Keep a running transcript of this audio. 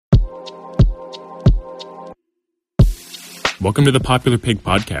Welcome to the Popular Pig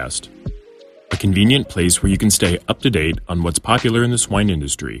Podcast, a convenient place where you can stay up to date on what's popular in the swine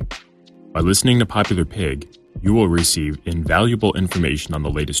industry. By listening to Popular Pig, you will receive invaluable information on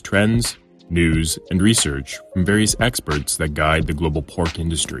the latest trends, news, and research from various experts that guide the global pork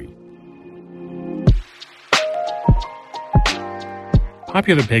industry.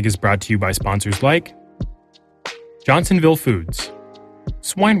 Popular Pig is brought to you by sponsors like Johnsonville Foods,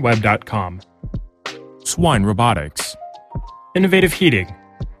 SwineWeb.com, Swine Robotics, Innovative Heating,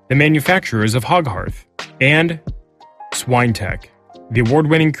 the manufacturers of Hog Hearth, and SwineTech, the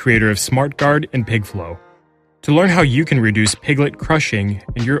award-winning creator of SmartGuard and PigFlow. To learn how you can reduce piglet crushing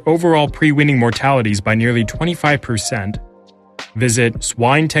and your overall pre-weaning mortalities by nearly 25%, visit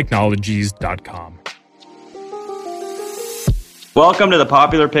swinetechnologies.com. Welcome to the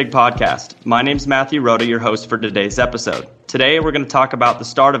Popular Pig Podcast. My name's Matthew Rhoda, your host for today's episode. Today we're going to talk about the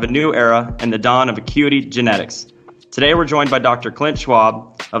start of a new era and the dawn of Acuity Genetics. Today we're joined by Dr. Clint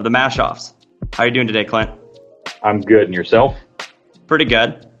Schwab of the Mash-Offs. How are you doing today, Clint? I'm good. And yourself? Pretty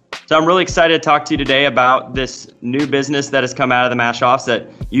good. So I'm really excited to talk to you today about this new business that has come out of the Mash-Offs that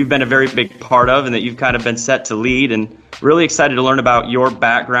you've been a very big part of and that you've kind of been set to lead, and really excited to learn about your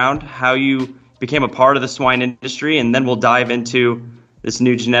background, how you became a part of the swine industry, and then we'll dive into this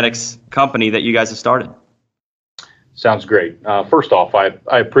new genetics company that you guys have started. Sounds great. First off, I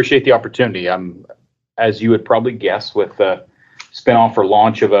appreciate the opportunity. I'm, as you would probably guess, with the spinoff or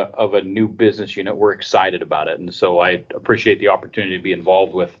launch of a new business unit, we're excited about it. And so I appreciate the opportunity to be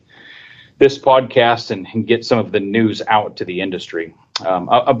involved with this podcast and get some of the news out to the industry.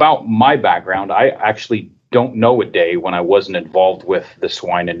 About my background, I actually don't know a day when I wasn't involved with the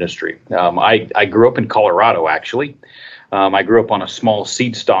swine industry. I grew up in Colorado, actually. I grew up on a small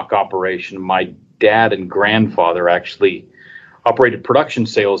seed stock operation. My dad and grandfather actually operated production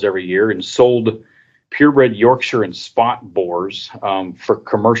sales every year and sold purebred Yorkshire and spot boars for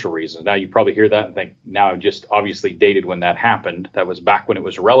commercial reasons. Now, you probably hear that and think, now I've just obviously dated when that happened. That was back when it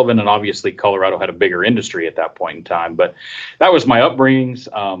was relevant, and obviously Colorado had a bigger industry at that point in time. But that was my upbringings.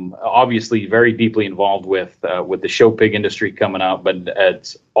 Obviously very deeply involved with the show pig industry coming up, but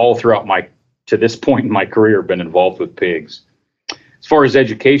it's all throughout to this point in my career, been involved with pigs. As far as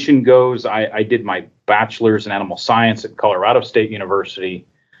education goes, I did my bachelor's in animal science at Colorado State University,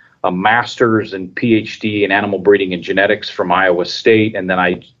 a master's and PhD in animal breeding and genetics from Iowa State, and then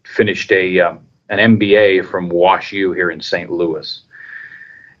I finished an MBA from WashU here in St. Louis.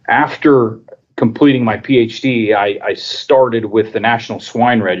 After completing my PhD, I started with the National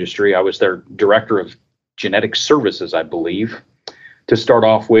Swine Registry. I was their director of genetic services, I believe, to start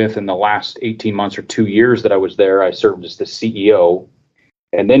off with. In the last 18 months or 2 years that I was there, I served as the CEO,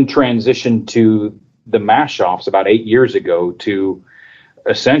 and then transitioned to the Mash-Offs about 8 years ago to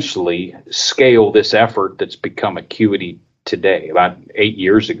essentially scale this effort that's become Acuity today, about 8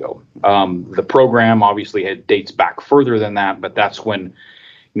 years ago. The program obviously dates back further than that, but that's when,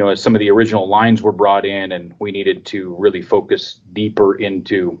 as some of the original lines were brought in and we needed to really focus deeper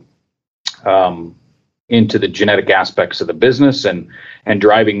into the genetic aspects of the business and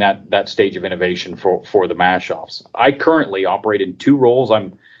driving that stage of innovation for the Mash-Offs. I currently operate in two roles.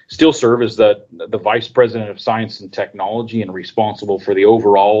 I'm still serve as the Vice President of Science and Technology and responsible for the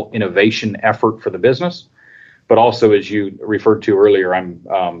overall innovation effort for the business. But also, as you referred to earlier, I'm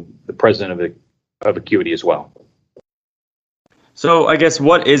the President of Acuity as well. So I guess,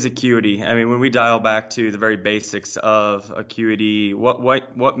 what is Acuity? I mean, when we dial back to the very basics of Acuity,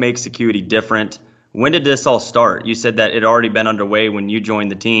 what makes Acuity different? When did this all start? You said that it had already been underway when you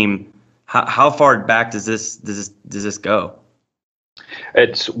joined the team. How far back does this go?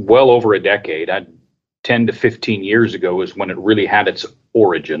 It's well over a decade. 10 to 15 years ago is when it really had its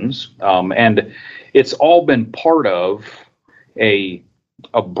origins. And it's all been part of a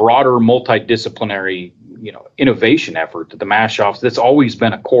broader multidisciplinary, innovation effort that the Mash-Offs, that's always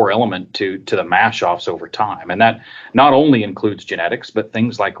been a core element to the Mash-Offs over time. And that not only includes genetics, but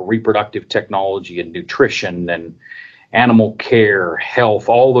things like reproductive technology and nutrition and animal care, health,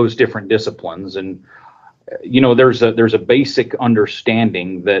 all those different disciplines. And there's a basic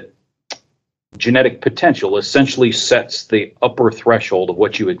understanding that genetic potential essentially sets the upper threshold of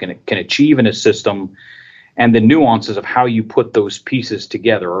what you can achieve in a system, and the nuances of how you put those pieces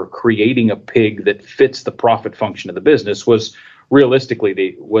together, or creating a pig that fits the profit function of the business, was realistically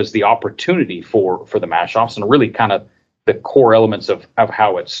the opportunity for the Mash-Offs, and really kind of the core elements of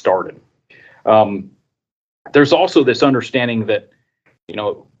how it started. There's also this understanding that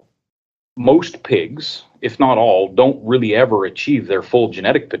most pigs, if not all, don't really ever achieve their full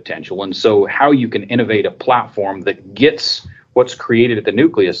genetic potential. And so how you can innovate a platform that gets what's created at the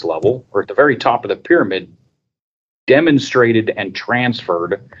nucleus level or at the very top of the pyramid demonstrated and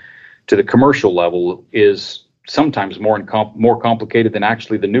transferred to the commercial level is sometimes more complicated than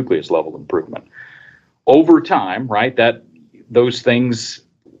actually the nucleus level improvement. Over time, right, that those things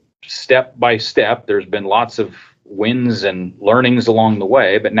step by step, there's been lots of wins and learnings along the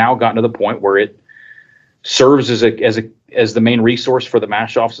way, but now gotten to the point where it serves as the main resource for the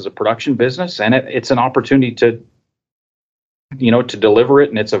mash offs as a production business, and it's an opportunity to deliver it,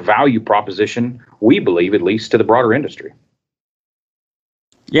 and it's a value proposition, we believe, at least to the broader industry.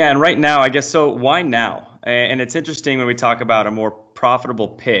 Yeah, and right now, I guess, so why now? And it's interesting when we talk about a more profitable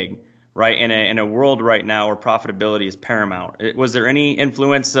pig, right? In a world right now where profitability is paramount. Was there any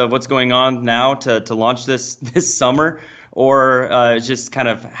influence of what's going on now to launch this summer, or it just kind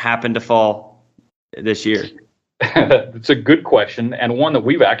of happened to fall this year? It's a good question, and one that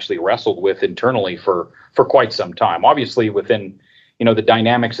we've actually wrestled with internally for quite some time. Obviously, within the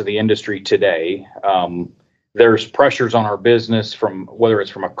dynamics of the industry today, there's pressures on our business from whether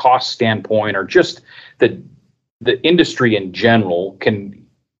it's from a cost standpoint or just the industry in general can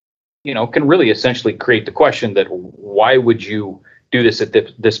really essentially create the question that why would you do this at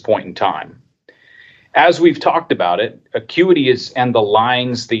this point in time? As we've talked about it, Acuity and the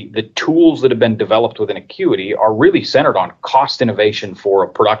lines, the tools that have been developed within Acuity are really centered on cost innovation for a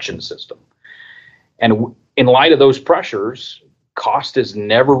production system. And in light of those pressures, cost has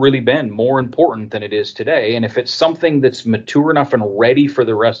never really been more important than it is today. And if it's something that's mature enough and ready for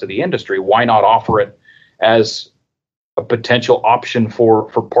the rest of the industry, why not offer it as a potential option for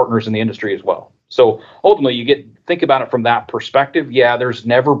partners in the industry as well? So ultimately, think about it from that perspective. Yeah, there's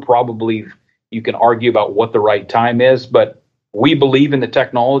never probably, you can argue about what the right time is, but we believe in the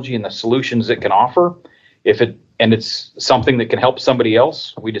technology and the solutions it can offer. And it's something that can help somebody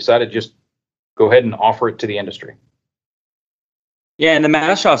else, we decided to just go ahead and offer it to the industry. Yeah, and the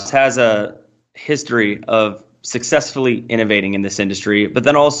Mash Offs has a history of successfully innovating in this industry, but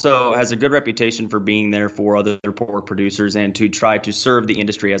then also has a good reputation for being there for other pork producers and to try to serve the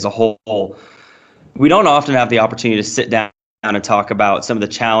industry as a whole. We don't often have the opportunity to sit down and talk about some of the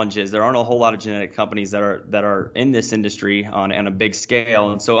challenges. There aren't a whole lot of genetic companies that are in this industry on a big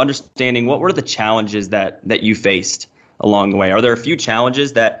scale, and so understanding what were the challenges that you faced along the way. Are there a few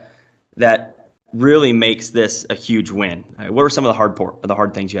challenges that really makes this a huge win? What were some of the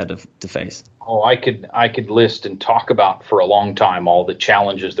hard things you had to face? Oh, I could list and talk about for a long time all the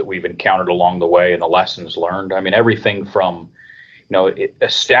challenges that we've encountered along the way and the lessons learned. I mean, everything from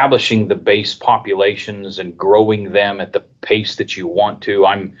establishing the base populations and growing them at the pace that you want to.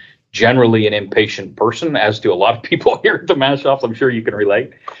 I'm generally an impatient person, as do a lot of people here at the Mash Offs. I'm sure you can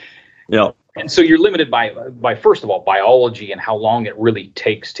relate. Yeah. And so you're limited by first of all, biology and how long it really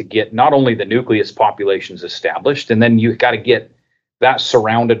takes to get not only the nucleus populations established, and then you've got to get that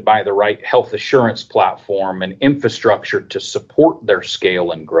surrounded by the right health assurance platform and infrastructure to support their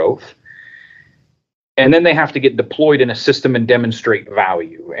scale and growth. And then they have to get deployed in a system and demonstrate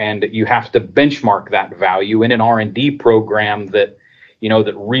value. And you have to benchmark that value in an R&D program that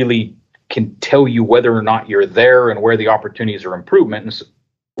really can tell you whether or not you're there and where the opportunities for improvement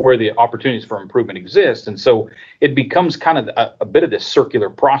exist. And so it becomes kind of a bit of this circular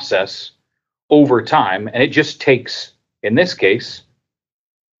process over time. And it just takes, in this case,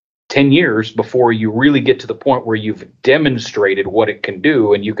 10 years before you really get to the point where you've demonstrated what it can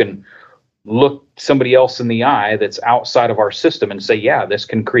do, and you can look somebody else in the eye that's outside of our system and say, yeah, this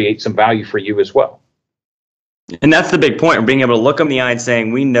can create some value for you as well. And that's the big point, being able to look them in the eye and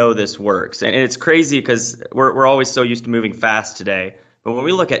saying, we know this works. And it's crazy because we're always so used to moving fast today. But when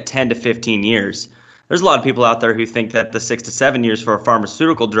we look at 10 to 15 years, there's a lot of people out there who think that the 6 to 7 years for a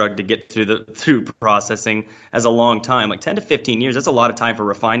pharmaceutical drug to get through processing as a long time. Like 10 to 15 years, that's a lot of time for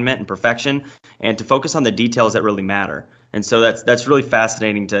refinement and perfection and to focus on the details that really matter. And so that's really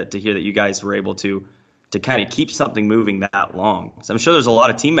fascinating to hear that you guys were able to kind of keep something moving that long. So I'm sure there's a lot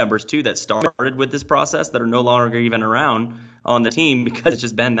of team members too that started with this process that are no longer even around on the team because it's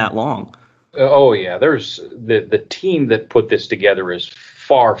just been that long. Oh yeah, there's the team that put this together is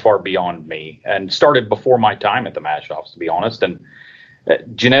far, far beyond me and started before my time at the Mash Offs, to be honest. And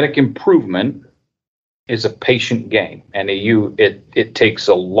genetic improvement is a patient game, and it takes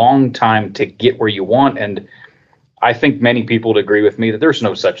a long time to get where you want. And I think many people would agree with me that there's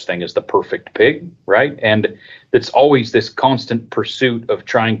no such thing as the perfect pig, right? And it's always this constant pursuit of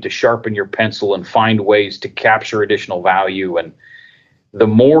trying to sharpen your pencil and find ways to capture additional value. And the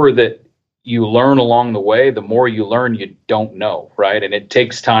more that you learn along the way, the more you learn you don't know, right? And it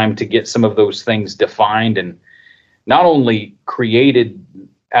takes time to get some of those things defined and not only created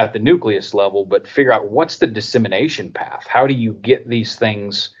at the nucleus level, but figure out what's the dissemination path. How do you get these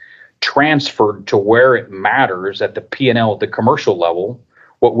things transferred to where it matters at the P&L at the commercial level,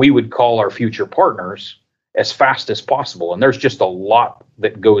 what we would call our future partners, as fast as possible. And there's just a lot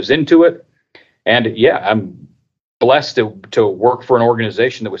that goes into it. And yeah, I'm blessed to work for an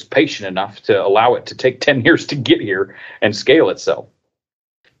organization that was patient enough to allow it to take 10 years to get here and scale itself.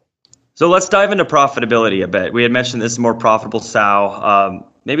 So let's dive into profitability a bit. We had mentioned this is more profitable sow.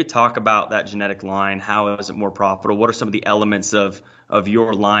 Maybe talk about that genetic line. How is it more profitable? What are some of the elements of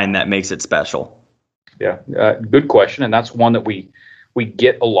your line that makes it special? Yeah, good question. And that's one that we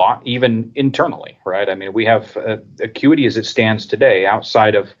get a lot, even internally, right? I mean, we have Acuity as it stands today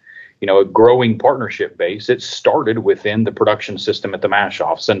outside of, a growing partnership base. It started within the production system at the mash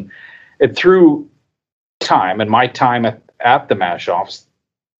offs. And through time and my time at the mash offs,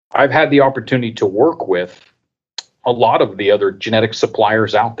 I've had the opportunity to work with a lot of the other genetic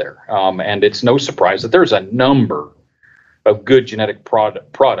suppliers out there. And it's no surprise that there's a number of good genetic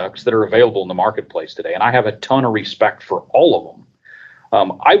products that are available in the marketplace today. And I have a ton of respect for all of them.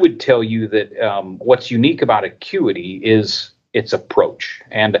 I would tell you that what's unique about Acuity is its approach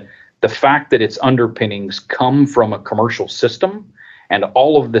and the fact that its underpinnings come from a commercial system and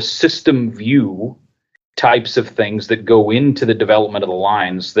all of the system view types of things that go into the development of the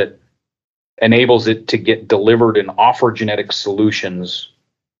lines that enables it to get delivered and offer genetic solutions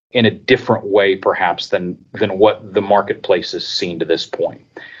in a different way, perhaps, than what the marketplace has seen to this point.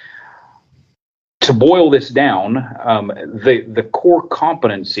 To boil this down, the core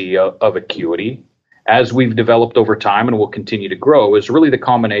competency of Acuity, as we've developed over time and will continue to grow, is really the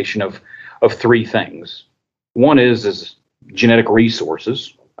combination of three things. One is genetic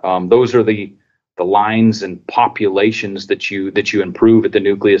resources. Those are the lines and populations that you improve at the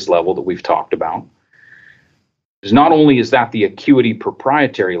nucleus level that we've talked about. Not only is that the Acuity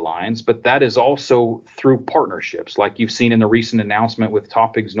proprietary lines, but that is also through partnerships, like you've seen in the recent announcement with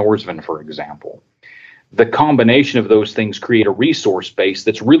Topigs Norsvin, for example. The combination of those things create a resource base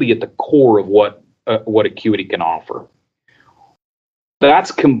that's really at the core of what Acuity can offer.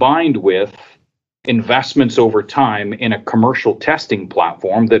 That's combined with investments over time in a commercial testing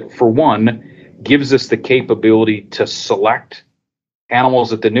platform that, for one, gives us the capability to select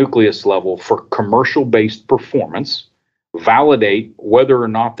animals at the nucleus level for commercial-based performance, validate whether or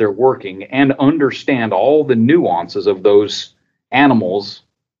not they're working, and understand all the nuances of those animals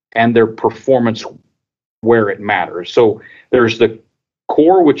and their performance where it matters. So there's the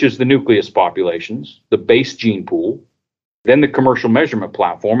core, which is the nucleus populations, the base gene pool, then the commercial measurement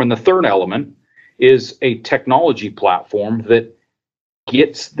platform, and the third element is a technology platform that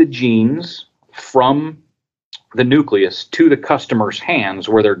gets the genes from the nucleus to the customer's hands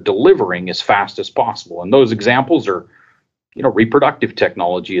where they're delivering as fast as possible. And those examples are, reproductive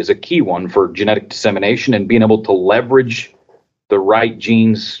technology is a key one for genetic dissemination and being able to leverage the right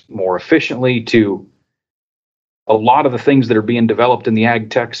genes more efficiently to a lot of the things that are being developed in the ag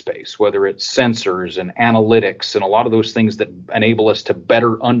tech space, whether it's sensors and analytics and a lot of those things that enable us to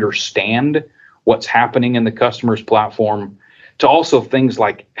better understand what's happening in the customer's platform, to also things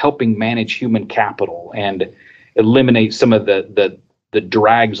like helping manage human capital and eliminate some of the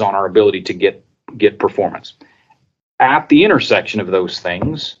drags on our ability to get performance. At the intersection of those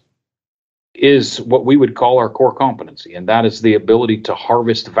things is what we would call our core competency, and that is the ability to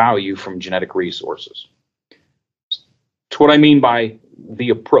harvest value from genetic resources. It's what I mean by the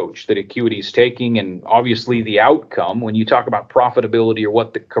approach that Acuity is taking, and obviously the outcome when you talk about profitability or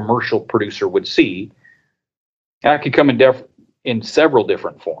what the commercial producer would see. That could come in several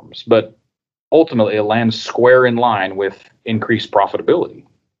different forms, but ultimately it lands square in line with increased profitability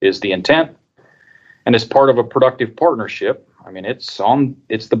is the intent. And as part of a productive partnership, I mean, it's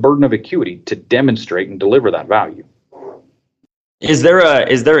the burden of Acuity to demonstrate and deliver that value. Is there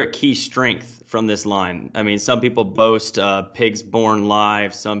a key strength from this line? I mean, some people boast pigs born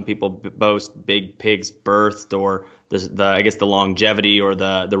live. Some people boast big pigs birthed, or the longevity or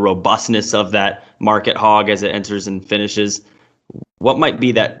the robustness of that market hog as it enters and finishes. What might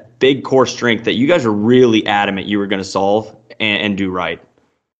be that big core strength that you guys are really adamant you were going to solve and do right?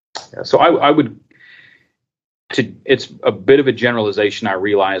 Yeah, so I would. It's a bit of a generalization. I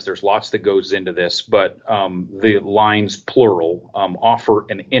realize there's lots that goes into this, but the lines, plural, offer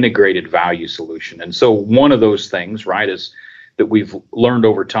an integrated value solution. And so one of those things, right, is that we've learned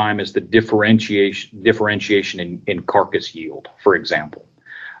over time is the differentiation in carcass yield, for example.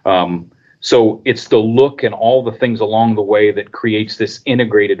 So it's the look and all the things along the way that creates this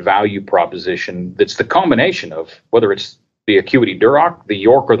integrated value proposition that's the combination of whether it's the Acuity Duroc, the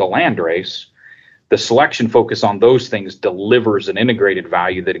York, or the Landrace. The selection focus on those things delivers an integrated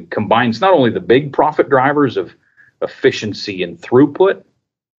value that combines not only the big profit drivers of efficiency and throughput,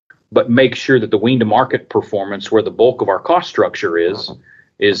 but make sure that the wean to market performance, where the bulk of our cost structure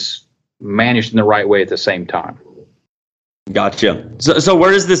is managed in the right way at the same time. Gotcha. So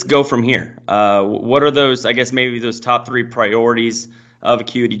where does this go from here? What are those, I guess, maybe those top 3 priorities of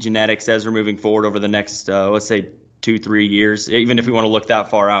Acuity Genetics as we're moving forward over the next, let's say, 2-3 years, even if we want to look that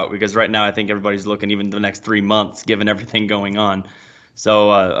far out, because right now I think everybody's looking even the next 3 months, given everything going on.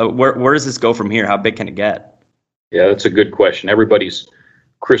 So where does this go from here? How big can it get? Yeah, that's a good question. Everybody's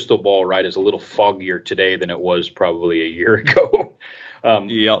crystal ball, right, is a little foggier today than it was probably a year ago.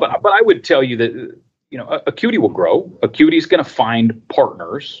 But I would tell you that, Acuity will grow. Acuity is going to find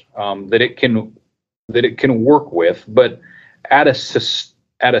partners that it can work with, but at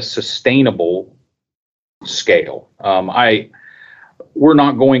a sustainable scale. We're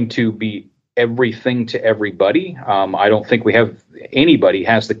not going to be everything to everybody. I don't think anybody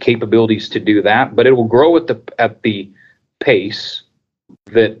has the capabilities to do that, but it will grow at the pace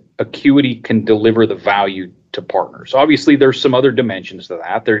that Acuity can deliver the value to partners. Obviously, there's some other dimensions to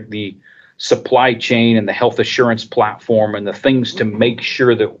that. The supply chain and the health assurance platform and the things to make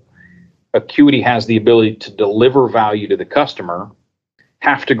sure that Acuity has the ability to deliver value to the customer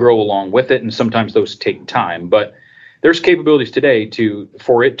have to grow along with it, and sometimes those take time. But there's capabilities today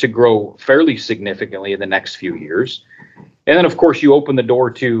for it to grow fairly significantly in the next few years. And then, of course, you open the door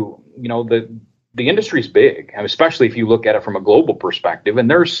to, the industry's big, and especially if you look at it from a global perspective, and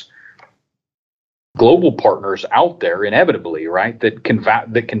there's global partners out there inevitably, right, that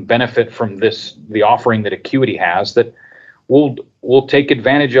can benefit from the offering that Acuity has, that we'll take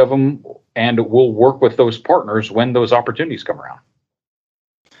advantage of them, and we'll work with those partners when those opportunities come around.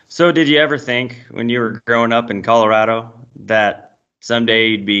 So did you ever think when you were growing up in Colorado that someday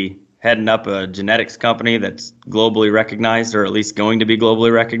you'd be heading up a genetics company that's globally recognized, or at least going to be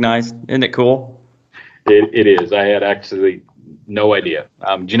globally recognized? Isn't it cool? It is. I had actually no idea.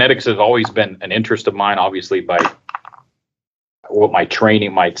 Genetics has always been an interest of mine, obviously, by what my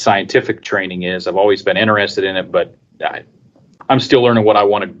scientific training is. I've always been interested in it, but I'm still learning what I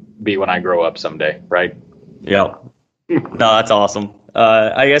want to be when I grow up someday, right? Yeah. No, that's awesome.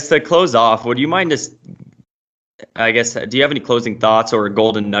 I guess to close off, would you mind do you have any closing thoughts or a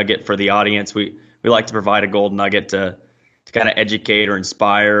golden nugget for the audience? We like to provide a golden nugget to kind of educate or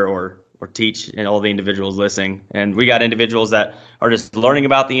inspire or teach all the individuals listening. And we got individuals that are just learning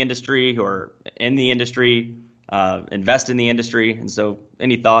about the industry, who are in the industry, invest in the industry. And so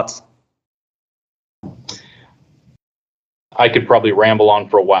any thoughts? I could probably ramble on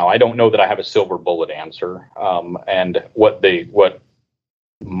for a while. I don't know that I have a silver bullet answer, and what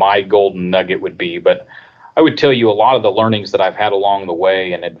my golden nugget would be, but I would tell you a lot of the learnings that I've had along the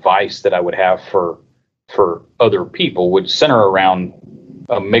way and advice that I would have for other people would center around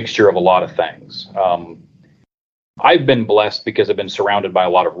a mixture of a lot of things. I've been blessed because I've been surrounded by a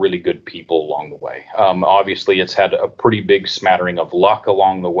lot of really good people along the way. Obviously, it's had a pretty big smattering of luck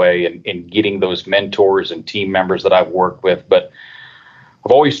along the way in getting those mentors and team members that I've worked with. But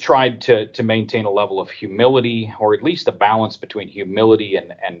I've always tried to maintain a level of humility, or at least a balance between humility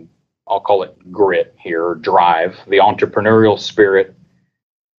and I'll call it grit here, or drive, the entrepreneurial spirit.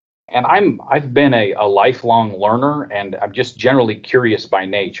 And I've been a lifelong learner, and I'm just generally curious by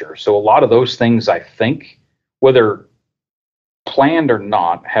nature. So a lot of those things, I think, whether planned or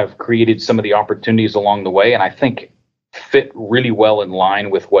not, have created some of the opportunities along the way, and I think fit really well in line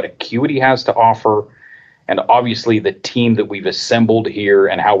with what Acuity has to offer, and obviously the team that we've assembled here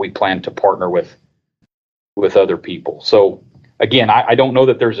and how we plan to partner with other people. So again, I don't know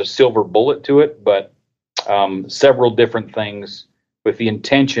that there's a silver bullet to it, but several different things with the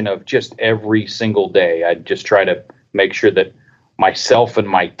intention of just every single day, I just try to make sure that myself and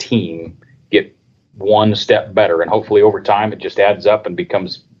my team get one step better, and hopefully over time it just adds up and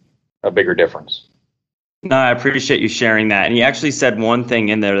becomes a bigger difference. No, I appreciate you sharing that. And you actually said one thing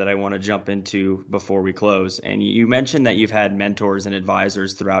in there that I want to jump into before we close. And you mentioned that you've had mentors and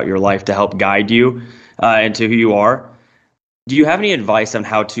advisors throughout your life to help guide you into who you are. Do you have any advice on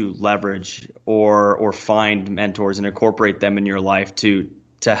how to leverage or find mentors and incorporate them in your life to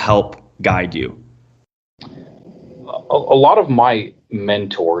help guide you? A lot of my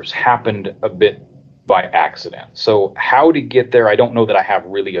mentors happened a bit by accident. So how to get there, I don't know that I have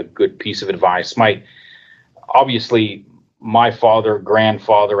really a good piece of advice. Obviously, my father,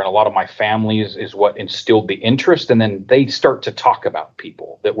 grandfather, and a lot of my family is what instilled the interest. And then they start to talk about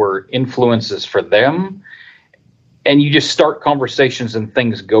people that were influences for them. And you just start conversations and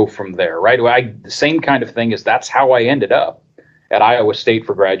things go from there, right? The same kind of thing that's how I ended up at Iowa State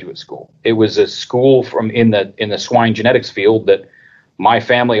for graduate school. It was a school in the swine genetics field that my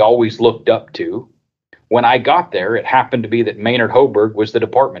family always looked up to. when I got there, it happened to be that Maynard Hoberg was the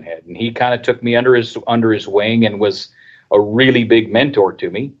department head, and he kind of took me under his wing and was a really big mentor to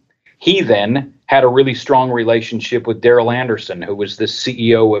me. He then had a really strong relationship with Daryl Anderson, who was the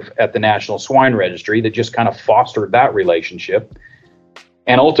CEO at the National Swine Registry, that just kind of fostered that relationship,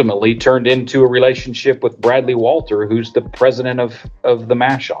 and ultimately turned into a relationship with Bradley Walter, who's the president of the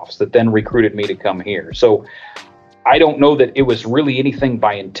Mash-Offs, that then recruited me to come here. So I don't know that it was really anything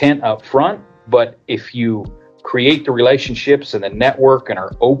by intent up front, but if you create the relationships and the network and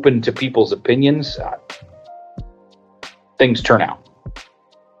are open to people's opinions, things turn out.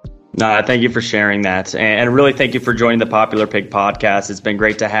 No, thank you for sharing that. And really thank you for joining the Popular Pig podcast. It's been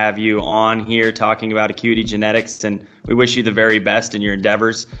great to have you on here talking about Acuity Genetics, and we wish you the very best in your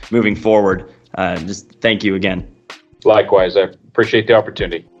endeavors moving forward. Just thank you again. Likewise, I appreciate the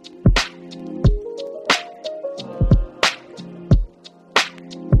opportunity.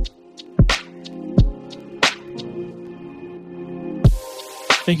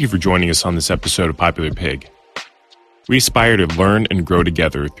 Thank you for joining us on this episode of Popular Pig. We aspire to learn and grow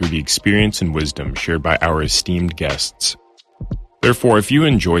together through the experience and wisdom shared by our esteemed guests. Therefore, if you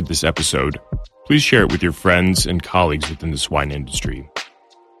enjoyed this episode, please share it with your friends and colleagues within the swine industry.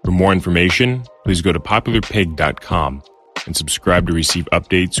 For more information, please go to popularpig.com and subscribe to receive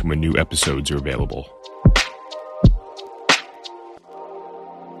updates when new episodes are available.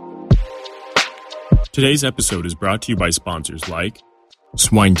 Today's episode is brought to you by sponsors like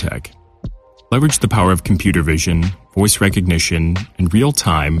SwineTech. Leverage the power of computer vision, voice recognition, and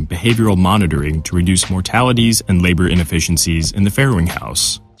real-time behavioral monitoring to reduce mortalities and labor inefficiencies in the farrowing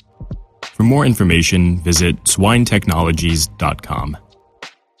house. For more information, visit swinetechnologies.com.